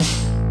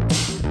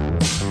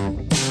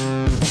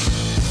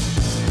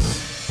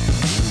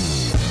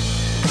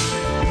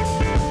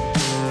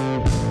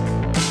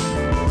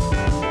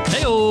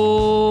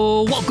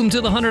to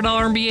the $100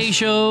 MBA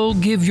Show.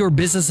 Give your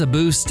business a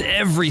boost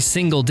every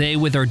single day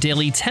with our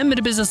daily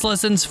 10-minute business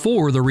lessons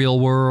for the real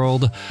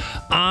world.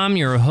 I'm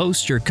your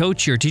host, your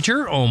coach, your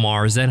teacher,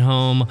 Omar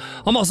Zenhom.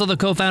 I'm also the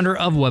co-founder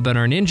of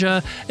Webinar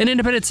Ninja, an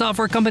independent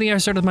software company I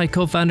started with my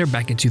co-founder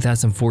back in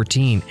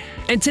 2014.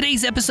 And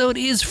today's episode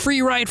is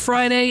Free Ride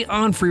Friday.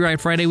 On Free Ride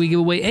Friday, we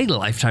give away a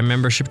lifetime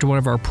membership to one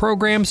of our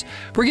programs.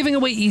 We're giving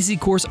away Easy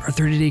Course, our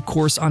 30-day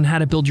course on how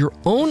to build your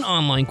own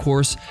online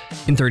course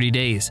in 30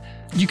 days.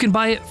 You can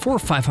buy it for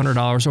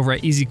 $500 over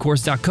at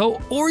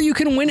easycourse.co, or you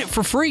can win it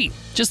for free.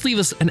 Just leave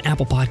us an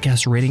Apple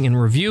Podcast rating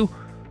and review,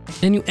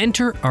 and you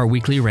enter our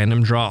weekly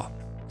random draw.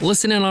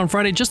 Listen in on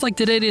Friday just like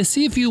today to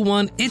see if you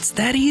won. It's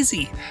that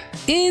easy.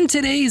 In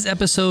today's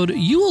episode,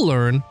 you will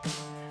learn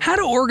how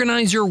to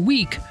organize your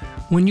week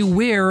when you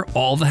wear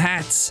all the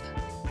hats.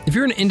 If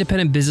you're an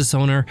independent business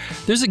owner,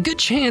 there's a good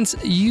chance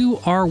you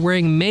are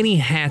wearing many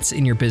hats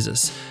in your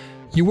business.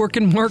 You work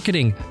in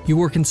marketing, you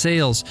work in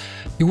sales,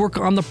 you work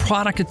on the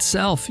product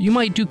itself, you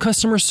might do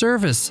customer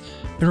service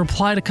and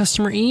reply to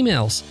customer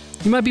emails.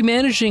 You might be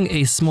managing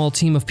a small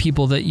team of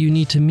people that you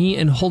need to meet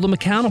and hold them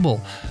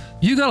accountable.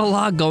 You got a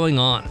lot going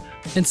on,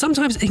 and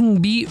sometimes it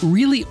can be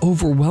really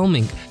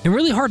overwhelming and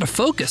really hard to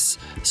focus.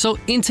 So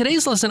in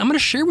today's lesson, I'm going to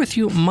share with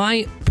you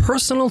my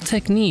personal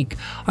technique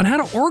on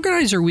how to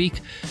organize your week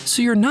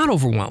so you're not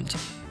overwhelmed.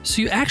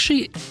 So you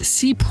actually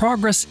see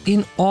progress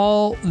in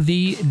all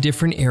the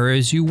different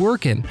areas you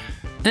work in.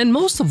 And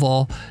most of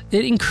all,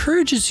 it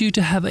encourages you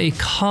to have a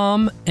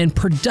calm and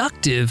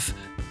productive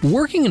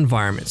working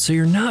environment. So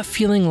you're not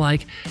feeling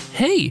like,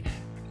 hey,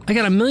 I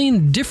got a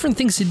million different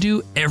things to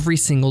do every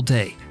single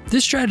day.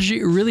 This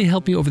strategy really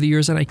helped me over the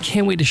years, and I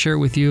can't wait to share it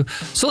with you.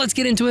 So let's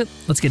get into it.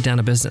 Let's get down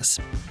to business.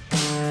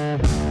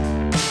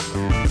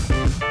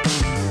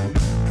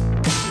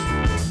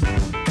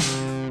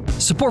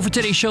 Support for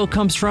today's show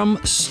comes from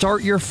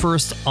Start Your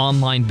First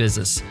Online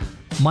Business,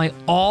 my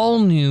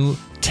all-new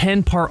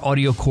 10-part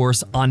audio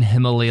course on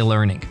Himalaya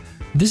Learning.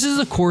 This is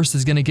a course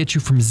that's going to get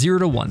you from 0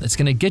 to 1. It's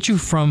going to get you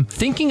from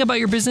thinking about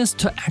your business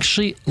to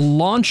actually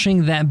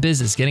launching that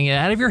business, getting it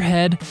out of your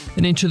head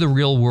and into the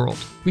real world.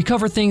 We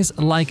cover things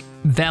like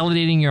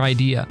validating your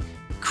idea,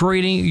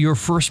 creating your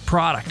first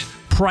product,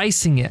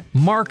 pricing it,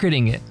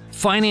 marketing it,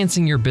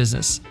 financing your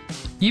business,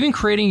 even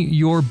creating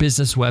your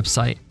business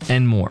website,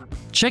 and more.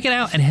 Check it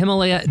out at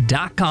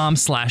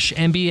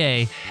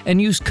himalaya.com/MBA and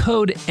use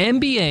code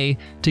MBA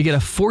to get a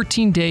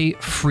 14-day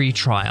free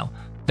trial.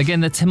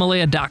 Again, that's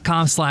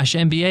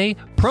himalaya.com/MBA,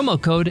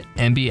 promo code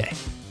MBA.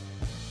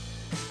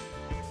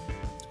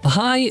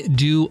 I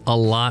do a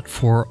lot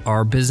for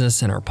our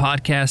business and our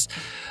podcast.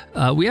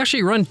 We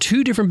actually run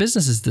 2 different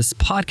businesses, this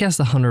podcast,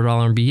 the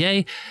 $100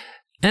 MBA,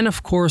 and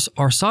of course,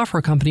 our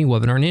software company,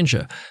 Webinar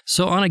Ninja.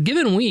 So on a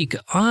given week,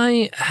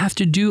 I have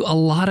to do a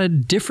lot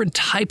of different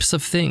types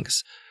of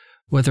things,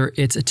 whether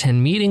it's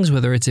attend meetings,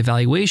 whether it's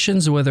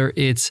evaluations, whether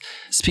it's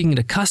speaking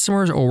to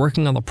customers or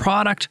working on the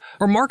product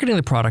or marketing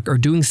the product or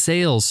doing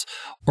sales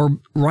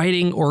or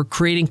writing or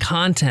creating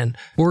content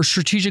or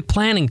strategic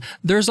planning.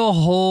 There's a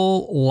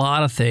whole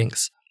lot of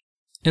things.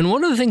 And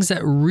one of the things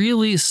that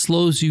really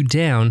slows you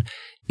down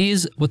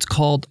is what's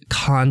called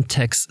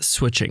context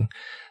switching.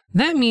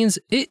 That means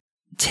it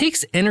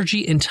takes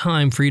energy and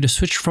time for you to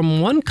switch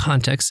from one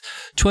context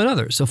to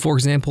another. So for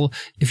example,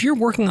 if you're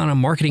working on a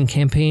marketing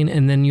campaign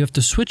and then you have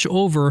to switch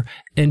over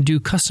and do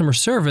customer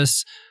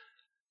service,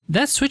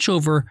 that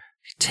switchover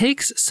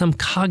takes some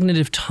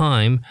cognitive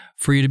time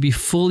for you to be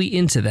fully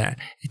into that.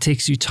 It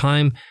takes you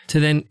time to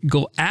then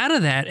go out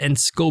of that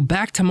and go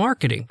back to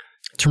marketing,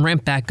 to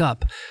ramp back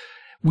up.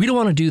 We don't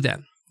want to do that.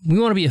 We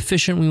want to be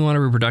efficient. We want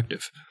to be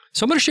productive.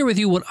 So I'm going to share with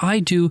you what I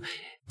do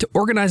to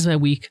organize my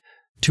week,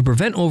 to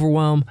prevent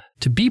overwhelm,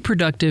 to be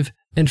productive,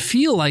 and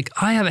feel like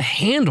I have a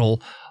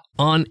handle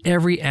on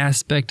every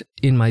aspect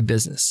in my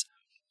business.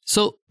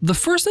 So the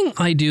first thing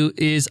I do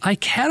is I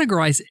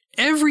categorize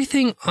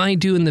everything I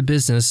do in the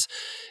business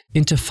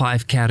into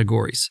 5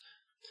 categories.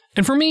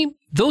 And for me,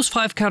 those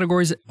 5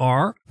 categories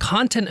are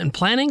content and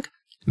planning,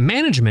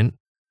 management,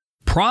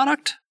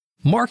 product,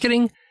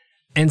 marketing,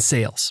 and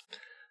sales.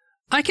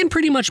 I can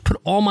pretty much put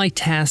all my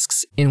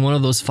tasks in one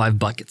of those 5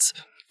 buckets.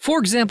 For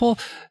example,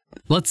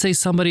 let's say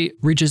somebody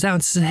reaches out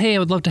and says, hey, I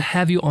would love to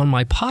have you on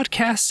my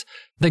podcast.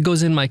 That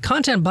goes in my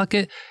content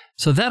bucket.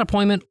 So that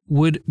appointment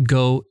would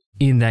go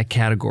in that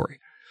category.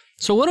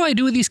 So what do I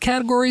do with these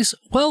categories?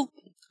 Well,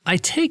 I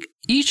take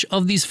each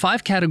of these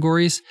 5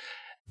 categories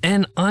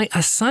and I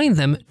assign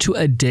them to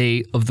a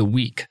day of the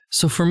week.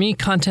 So for me,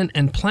 content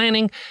and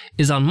planning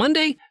is on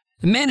Monday,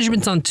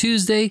 management's on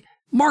Tuesday,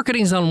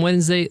 marketing's on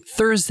Wednesday,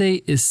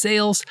 Thursday is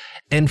sales,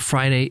 and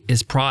Friday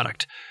is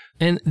product.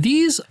 And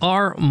these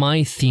are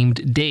my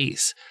themed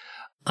days.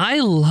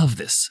 I love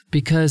this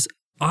because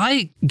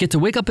I get to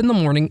wake up in the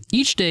morning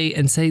each day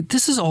and say,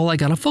 this is all I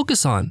got to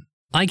focus on.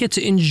 I get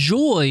to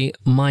enjoy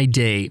my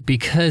day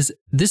because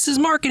this is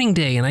marketing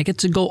day and I get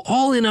to go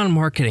all in on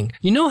marketing.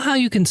 You know how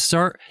you can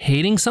start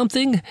hating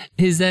something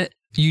is that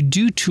you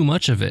do too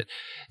much of it.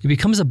 It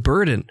becomes a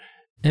burden.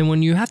 And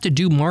when you have to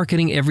do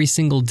marketing every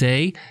single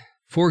day,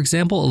 for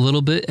example, a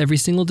little bit every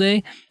single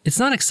day, it's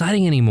not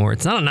exciting anymore.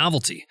 It's not a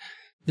novelty.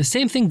 The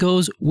same thing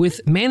goes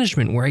with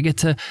management, where I get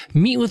to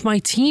meet with my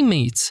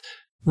teammates,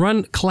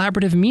 run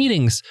collaborative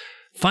meetings,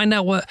 find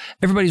out what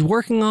everybody's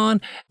working on,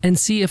 and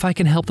see if I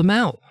can help them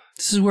out.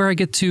 This is where I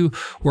get to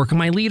work on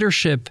my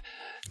leadership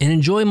and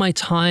enjoy my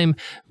time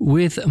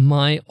with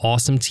my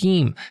awesome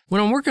team. When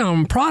I'm working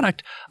on a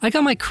product, I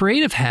got my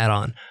creative hat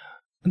on.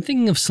 I'm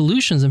thinking of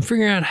solutions and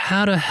figuring out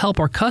how to help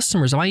our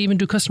customers. I might even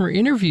do customer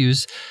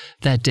interviews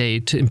that day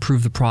to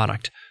improve the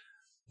product.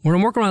 When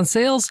I'm working on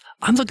sales,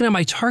 I'm looking at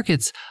my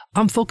targets.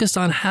 I'm focused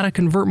on how to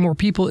convert more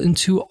people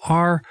into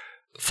our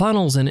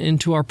funnels and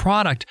into our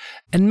product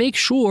and make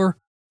sure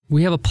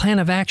we have a plan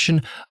of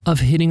action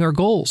of hitting our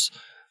goals.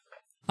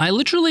 I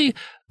literally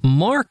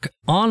mark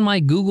on my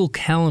Google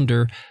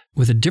Calendar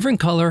with a different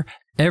color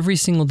every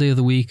single day of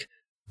the week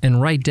and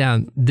write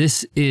down,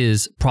 this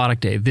is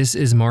product day, this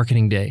is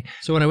marketing day.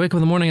 So when I wake up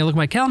in the morning, I look at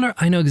my calendar,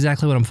 I know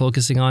exactly what I'm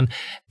focusing on.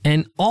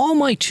 And all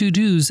my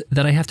to-dos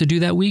that I have to do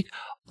that week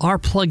are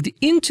plugged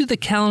into the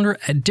calendar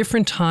at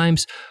different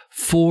times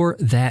for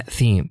that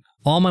theme.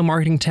 All my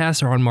marketing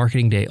tasks are on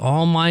marketing day.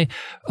 All my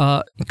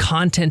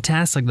content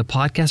tasks, like the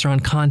podcast, are on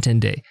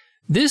content day.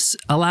 This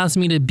allows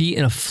me to be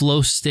in a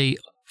flow state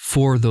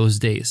for those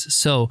days.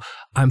 So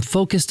I'm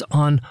focused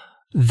on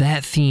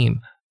that theme.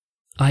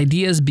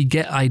 Ideas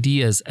beget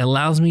ideas.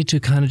 Allows me to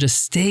kind of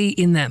just stay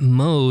in that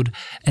mode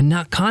and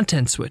not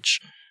content switch.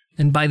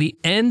 And by the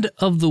end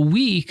of the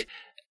week,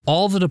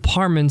 all the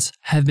departments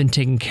have been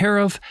taken care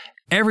of.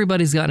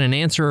 Everybody's gotten an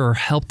answer or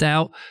helped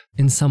out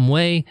in some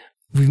way.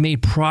 We've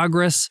made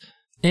progress,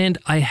 and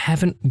I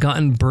haven't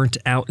gotten burnt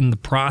out in the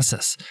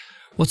process.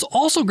 What's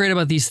also great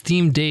about these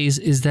theme days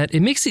is that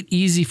it makes it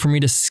easy for me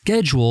to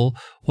schedule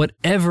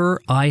whatever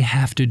I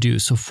have to do.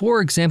 So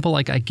for example,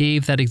 like I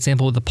gave that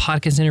example with the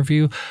podcast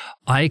interview,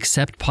 I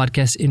accept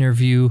podcast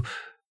interview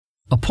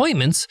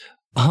appointments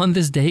on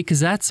this day because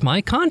that's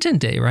my content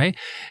day, right?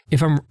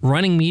 If I'm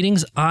running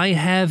meetings, I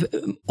have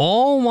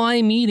all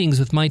my meetings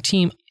with my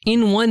team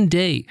in one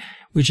day,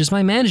 which is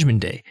my management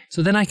day.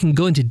 So then I can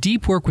go into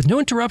deep work with no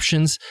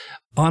interruptions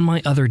on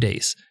my other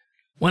days.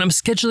 When I'm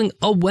scheduling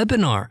a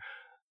webinar,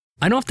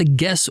 I don't have to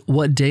guess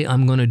what day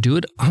I'm going to do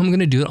it. I'm going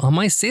to do it on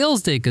my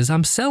sales day because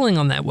I'm selling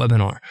on that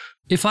webinar.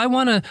 If I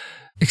want to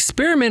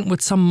experiment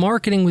with some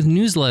marketing with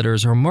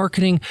newsletters or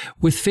marketing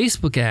with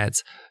Facebook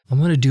ads, I'm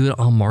going to do it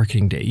on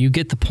marketing day. You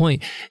get the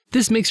point.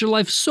 This makes your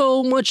life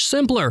so much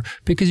simpler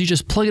because you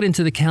just plug it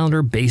into the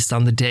calendar based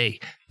on the day.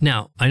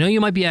 Now, I know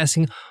you might be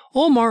asking,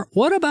 Omar,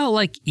 what about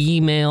like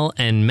email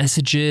and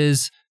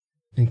messages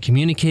and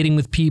communicating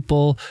with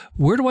people?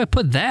 Where do I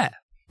put that?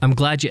 I'm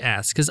glad you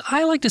asked because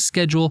I like to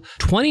schedule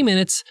 20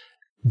 minutes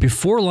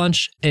before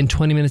lunch and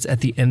 20 minutes at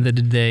the end of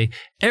the day,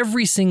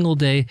 every single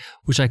day,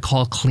 which I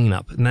call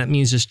cleanup. And that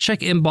means just check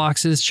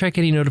inboxes, check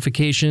any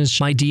notifications,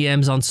 my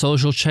DMs on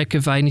social, check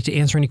if I need to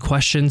answer any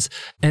questions.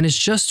 And it's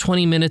just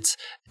 20 minutes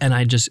and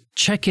I just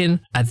check in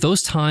at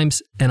those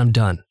times and I'm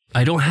done.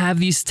 I don't have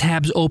these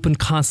tabs open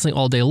constantly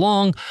all day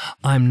long.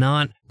 I'm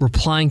not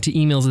replying to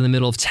emails in the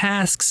middle of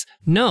tasks.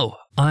 No,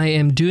 I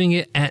am doing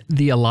it at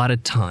the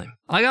allotted time.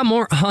 I got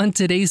more on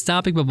today's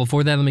topic, but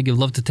before that, let me give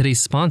love to today's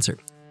sponsor.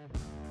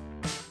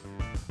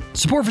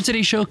 Support for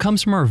today's show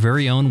comes from our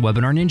very own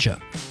Webinar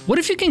Ninja. What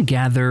if you can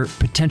gather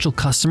potential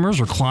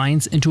customers or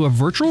clients into a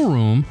virtual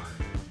room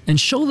and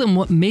show them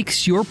what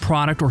makes your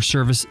product or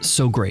service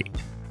so great?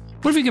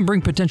 What if you can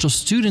bring potential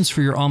students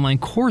for your online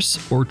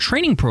course or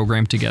training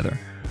program together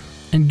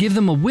and give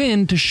them a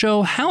win to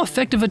show how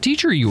effective a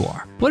teacher you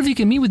are? What if you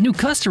can meet with new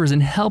customers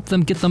and help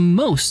them get the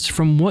most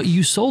from what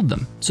you sold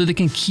them so they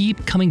can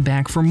keep coming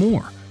back for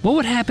more? What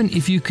would happen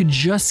if you could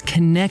just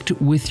connect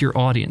with your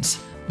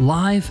audience,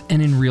 live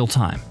and in real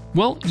time?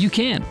 Well, you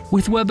can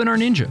with Webinar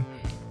Ninja.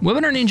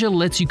 Webinar Ninja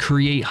lets you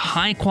create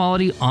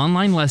high-quality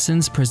online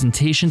lessons,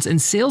 presentations, and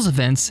sales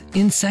events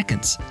in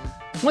seconds.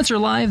 Once you're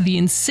live, the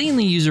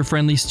insanely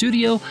user-friendly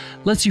studio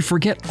lets you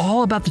forget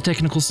all about the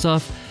technical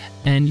stuff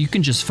and you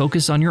can just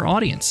focus on your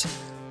audience.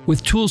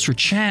 With tools for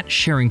chat,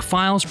 sharing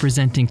files,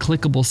 presenting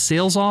clickable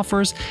sales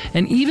offers,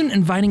 and even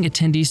inviting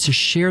attendees to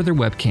share their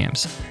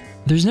webcams.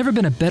 There's never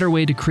been a better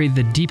way to create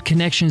the deep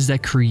connections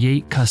that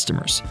create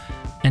customers.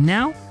 And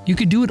now you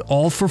can do it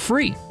all for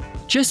free.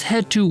 Just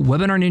head to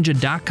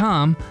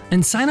webinarninja.com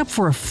and sign up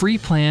for a free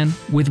plan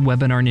with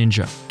Webinar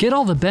Ninja. Get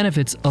all the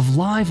benefits of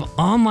live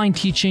online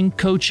teaching,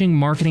 coaching,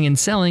 marketing, and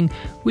selling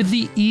with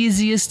the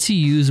easiest to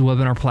use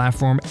webinar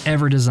platform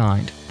ever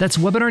designed. That's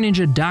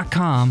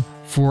webinarninja.com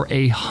for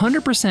a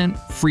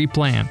 100% free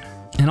plan.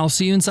 And I'll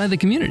see you inside the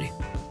community.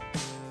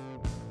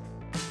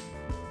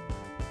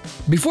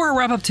 Before I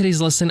wrap up today's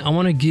lesson, I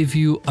want to give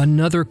you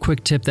another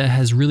quick tip that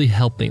has really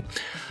helped me.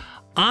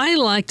 I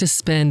like to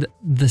spend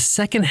the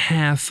second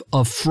half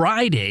of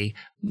Friday,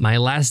 my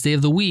last day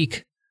of the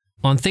week,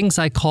 on things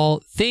I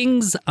call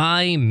things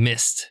I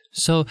missed.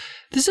 So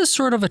this is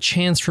sort of a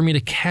chance for me to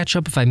catch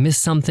up if I miss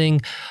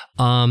something,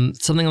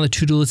 something on the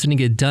to-do list didn't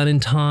get done in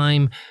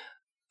time.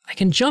 I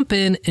can jump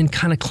in and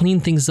kind of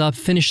clean things up,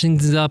 finish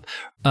things up.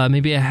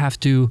 Maybe I have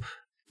to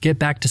get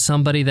back to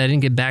somebody that I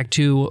didn't get back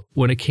to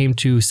when it came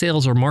to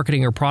sales or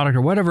marketing or product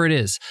or whatever it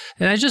is.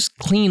 And I just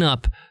clean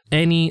up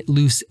any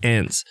loose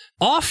ends.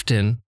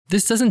 Often,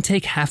 this doesn't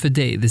take half a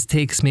day. This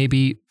takes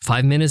maybe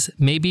 5 minutes,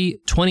 maybe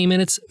 20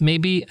 minutes,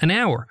 maybe an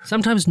hour.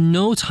 Sometimes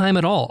no time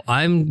at all.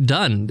 I'm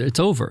done. It's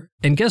over.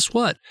 And guess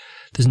what?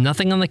 There's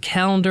nothing on the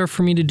calendar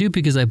for me to do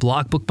because I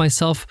block book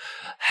myself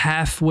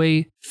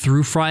halfway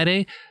through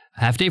Friday.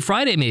 Half day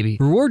Friday, maybe.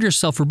 Reward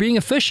yourself for being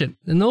efficient.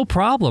 No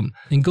problem.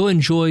 And go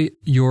enjoy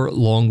your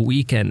long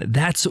weekend.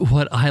 That's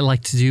what I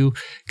like to do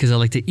because I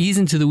like to ease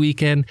into the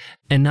weekend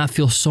and not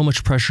feel so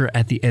much pressure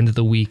at the end of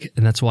the week.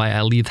 And that's why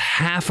I leave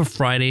half of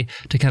Friday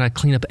to kind of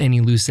clean up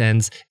any loose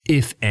ends,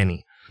 if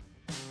any.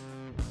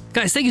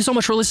 Guys, thank you so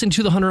much for listening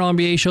to the $100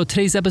 MBA show.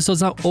 Today's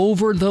episode's not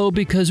over though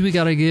because we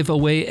got to give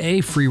away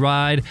a free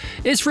ride.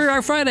 It's Free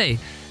Ride Friday.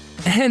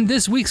 And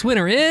this week's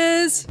winner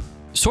is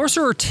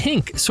Sorcerer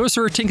Tink.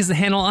 Sorcerer Tink is the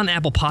handle on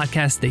Apple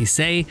Podcasts, they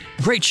say.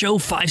 Great show,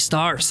 5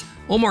 stars.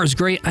 Omar is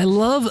great. I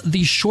love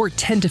these short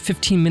 10 to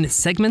 15 minute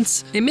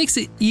segments. It makes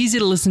it easy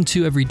to listen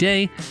to every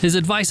day. His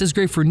advice is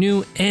great for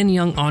new and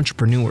young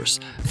entrepreneurs.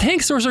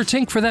 Thanks, Sorcerer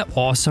Tink, for that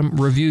awesome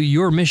review.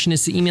 Your mission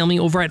is to email me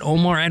over at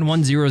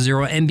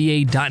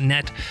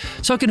omar@100mba.net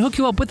so I can hook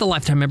you up with a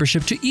lifetime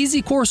membership to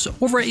Easy Course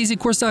over at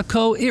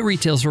easycourse.co. It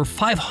retails for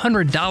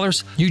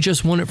 $500. You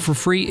just won it for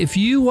free. If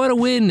you want to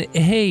win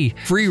a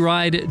free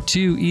ride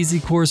to Easy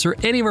Course or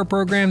any of our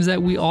programs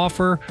that we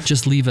offer,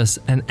 just leave us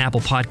an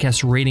Apple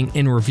Podcast rating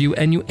and review,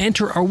 and you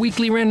enter our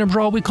weekly random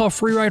draw we call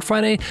Free Ride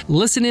Friday.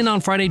 Listen in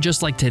on Friday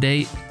just like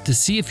today to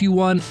see if you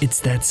won. It's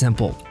that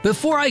simple.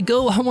 Before I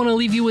go, I want to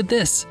leave you with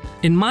this.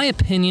 In my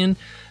opinion,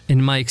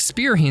 in my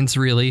experience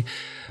really,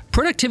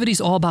 productivity is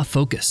all about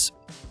focus.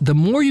 The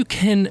more you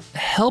can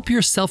help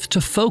yourself to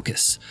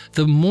focus,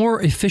 the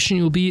more efficient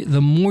you'll be,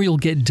 the more you'll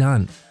get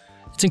done.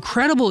 It's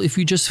incredible if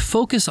you just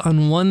focus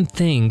on one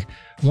thing,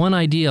 one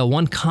idea,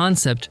 one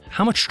concept,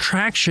 how much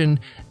traction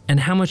and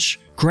how much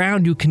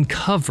ground you can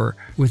cover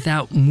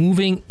without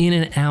moving in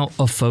and out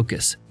of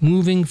focus,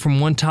 moving from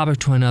one topic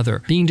to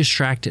another, being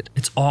distracted.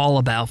 It's all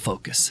about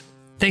focus.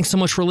 Thanks so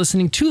much for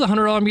listening to the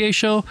 $100 MBA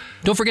show.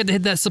 Don't forget to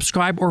hit that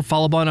subscribe or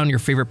follow button on your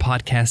favorite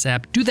podcast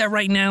app. Do that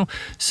right now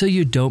so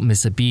you don't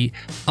miss a beat.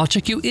 I'll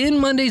check you in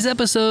Monday's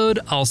episode.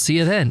 I'll see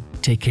you then.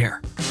 Take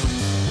care.